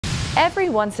Every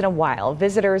once in a while,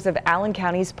 visitors of Allen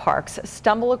County's parks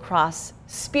stumble across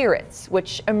spirits,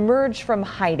 which emerge from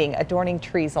hiding, adorning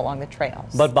trees along the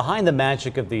trails. But behind the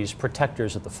magic of these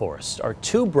protectors of the forest are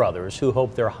two brothers who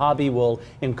hope their hobby will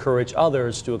encourage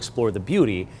others to explore the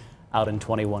beauty out in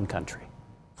 21 country.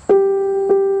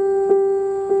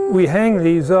 We hang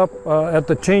these up at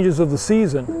the changes of the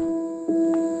season.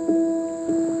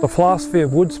 The philosophy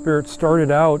of wood spirits started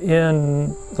out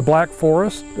in the Black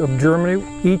Forest of Germany.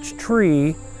 Each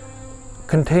tree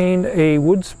contained a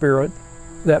wood spirit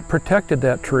that protected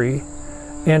that tree,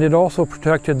 and it also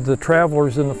protected the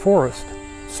travelers in the forest.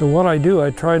 So what I do,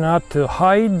 I try not to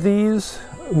hide these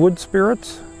wood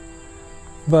spirits,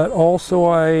 but also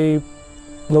I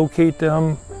locate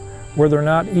them where they're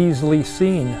not easily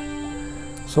seen.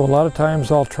 So a lot of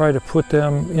times I'll try to put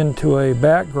them into a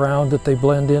background that they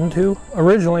blend into.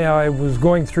 Originally I was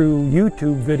going through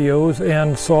YouTube videos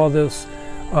and saw this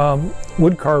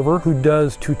wood carver who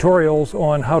does tutorials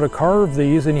on how to carve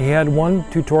these, and he had one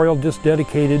tutorial just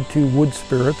dedicated to wood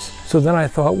spirits. So then I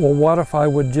thought, well, what if I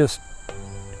would just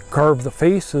carve the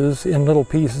faces in little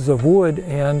pieces of wood,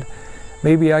 and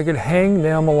maybe I could hang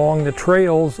them along the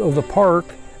trails of the park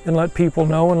and let people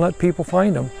know and let people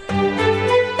find them.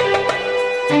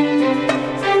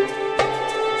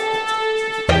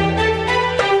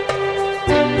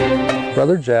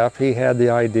 Brother Jeff, he had the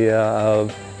idea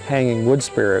of hanging wood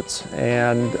spirits,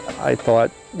 and I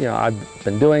thought, you know, I've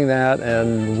been doing that,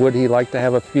 and would he like to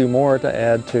have a few more to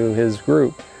add to his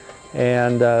group?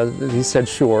 And he said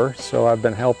sure, so I've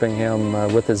been helping him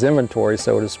with his inventory,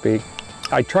 so to speak.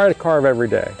 I try to carve every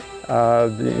day.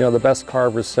 You know, the best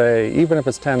carvers say, even if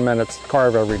it's 10 minutes,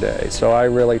 carve every day. So I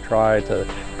really try to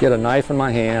get a knife in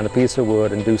my hand, a piece of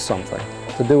wood, and do something.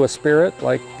 To do a spirit,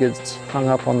 like it's hung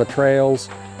up on the trails,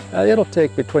 it'll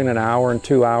take between an hour and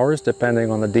 2 hours, depending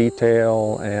on the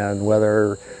detail and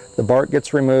whether the bark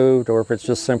gets removed or if it's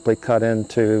just simply cut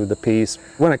into the piece.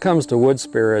 When it comes to wood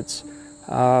spirits,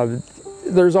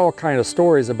 there's all kinds of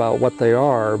stories about what they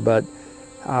are, but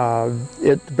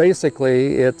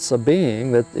it's a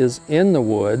being that is in the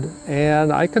wood,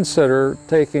 and I consider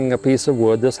taking a piece of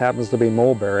wood, this happens to be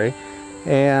mulberry,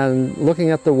 and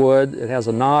looking at the wood, it has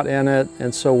a knot in it,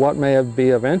 and so what may be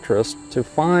of interest to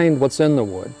find what's in the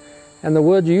wood. And the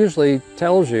wood usually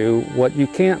tells you what you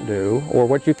can't do or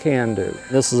what you can do.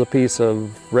 This is a piece of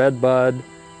redbud.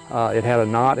 It had a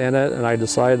knot in it, and I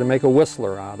decided to make a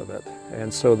whistler out of it.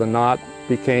 And so the knot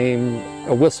became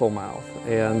a whistle mouth.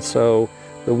 And so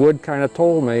the wood kind of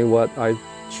told me what I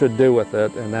should do with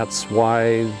it, and that's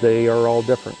why they are all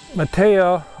different.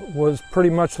 Matea was pretty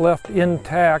much left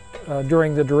intact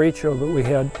during the derecho that we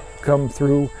had come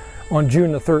through on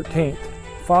June the 13th.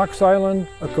 Fox Island,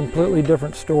 a completely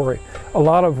different story. A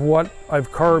lot of what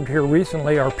I've carved here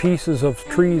recently are pieces of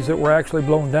trees that were actually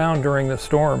blown down during the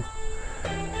storm.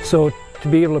 So to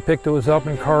be able to pick those up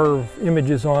and carve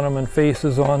images on them and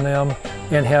faces on them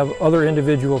and have other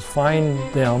individuals find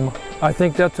them, I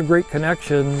think that's a great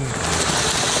connection.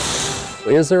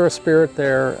 Is there a spirit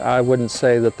there? I wouldn't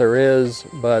say that there is,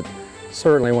 but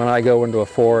certainly when I go into a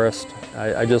forest,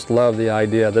 I just love the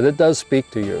idea that it does speak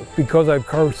to you. Because I've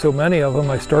carved so many of them,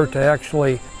 I start to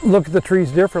actually look at the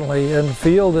trees differently and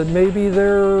feel that maybe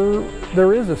there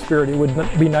is a spirit. It would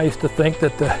be nice to think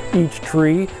that each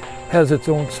tree has its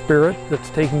own spirit that's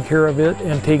taking care of it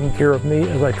and taking care of me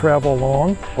as I travel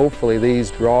along. Hopefully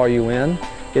these draw you in.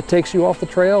 It takes you off the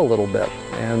trail a little bit,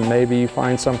 and maybe you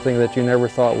find something that you never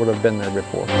thought would have been there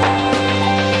before.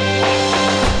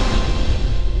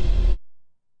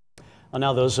 Well,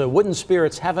 now those wooden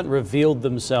spirits haven't revealed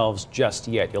themselves just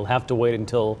yet. You'll have to wait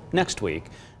until next week.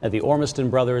 The Ormiston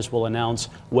brothers will announce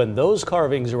when those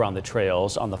carvings are on the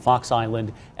trails on the Fox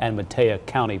Island and Matea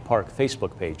County Park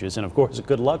Facebook pages. And of course,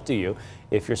 good luck to you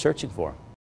if you're searching for them.